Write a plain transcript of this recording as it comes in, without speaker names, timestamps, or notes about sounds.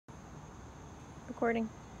recording.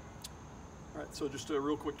 All right, so just a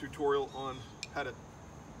real quick tutorial on how to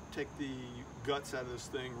take the guts out of this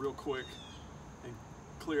thing real quick and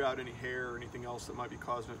clear out any hair or anything else that might be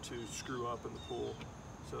causing it to screw up in the pool.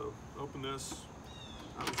 So open this,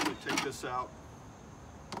 obviously take this out,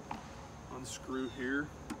 unscrew here,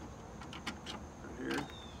 right here,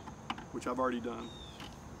 which I've already done,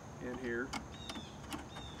 and here,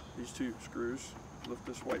 these two screws. Lift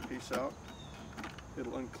this white piece out,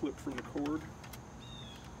 it'll unclip from the cord.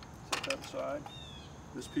 Set that aside.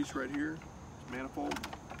 This piece right here, manifold,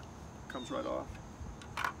 comes right off.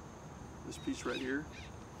 This piece right here,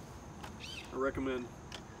 I recommend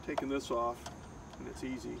taking this off, and it's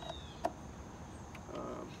easy.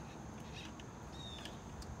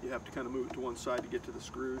 You have to kind of move it to one side to get to the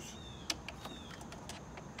screws.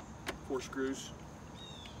 4 screws.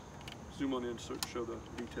 Zoom on in so show the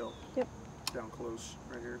detail. Yep. Down close,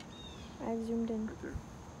 right here. I've zoomed in. Right there.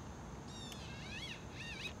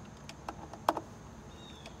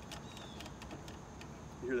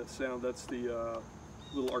 You hear that sound? That's the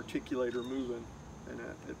little articulator moving, and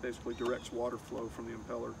it basically directs water flow from the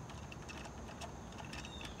impeller.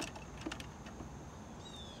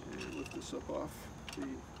 And lift this up off the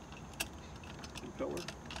impeller.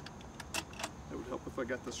 That would help if I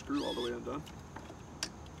got the screw all the way undone.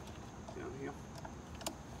 Down here.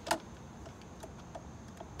 There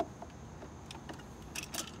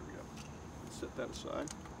we go. Set that aside.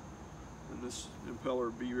 And this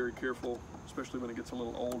impeller, be very careful, especially when it gets a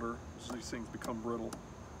little older, as these things become brittle.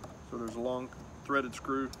 So there's a long threaded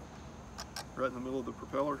screw right in the middle of the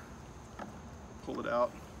propeller. Pull it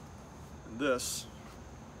out, and this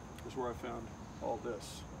is where I found all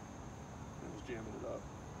this. I was jamming it up.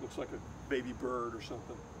 Looks like a baby bird or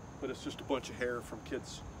something, but it's just a bunch of hair from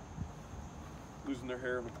kids losing their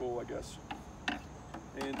hair in the pool, I guess,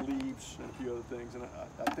 and leaves and a few other things. And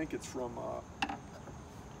I think it's from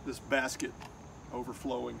this basket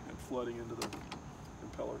overflowing and flooding into the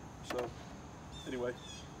impeller. So anyway,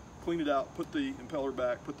 clean it out, put the impeller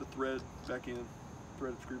back, put the thread back in,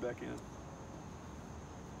 threaded screw back in.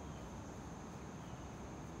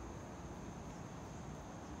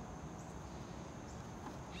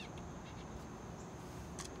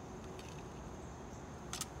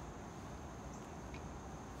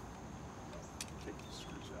 Take the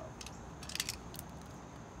screws out.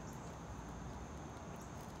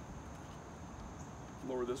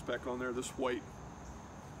 Lower this back on there. This white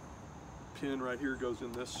pin right here goes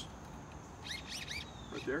in this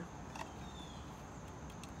right there.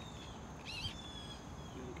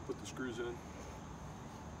 And you can put the screws in.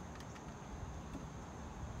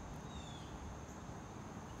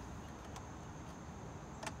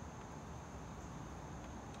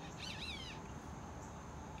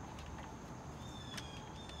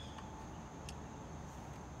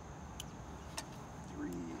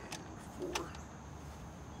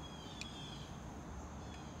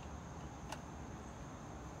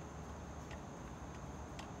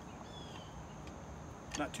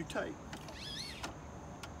 Not too tight.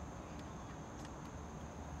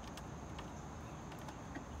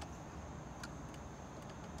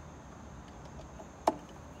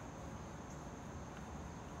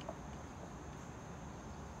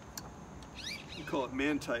 You call it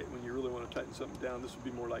man tight when you really want to tighten something down. This would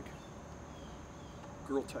be more like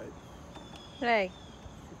girl tight. Hey.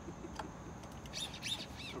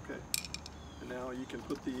 Okay. And now you can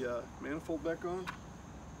put the manifold back on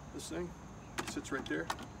this thing. It sits right there.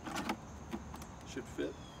 Should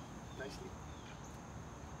fit nicely.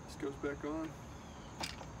 This goes back on.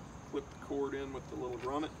 Clip the cord in with the little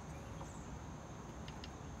grommet.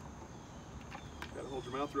 Gotta hold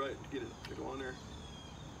your mouth right to get it to go on there.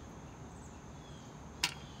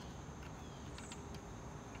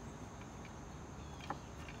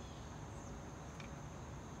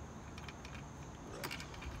 All right.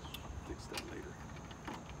 Fix that later.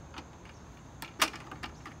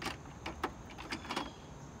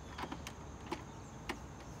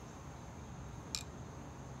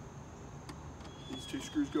 These 2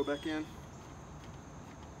 screws go back in.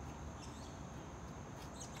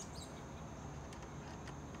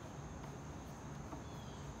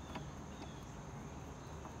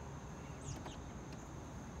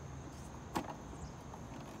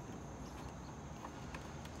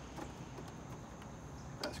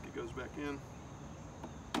 Basket goes back in.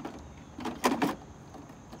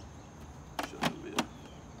 Shut the lid.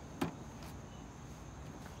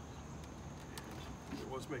 It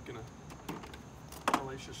was making a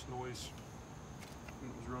hellacious noise when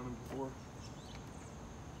it was running before.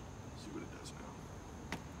 Let's see what it does now.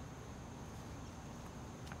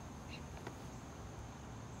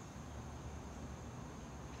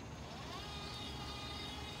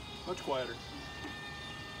 Much quieter.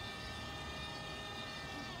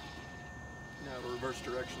 Now it'll reverse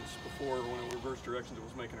directions. Before, when it reversed directions, it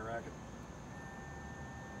was making a racket.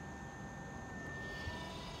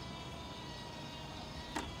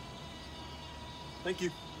 Thank you.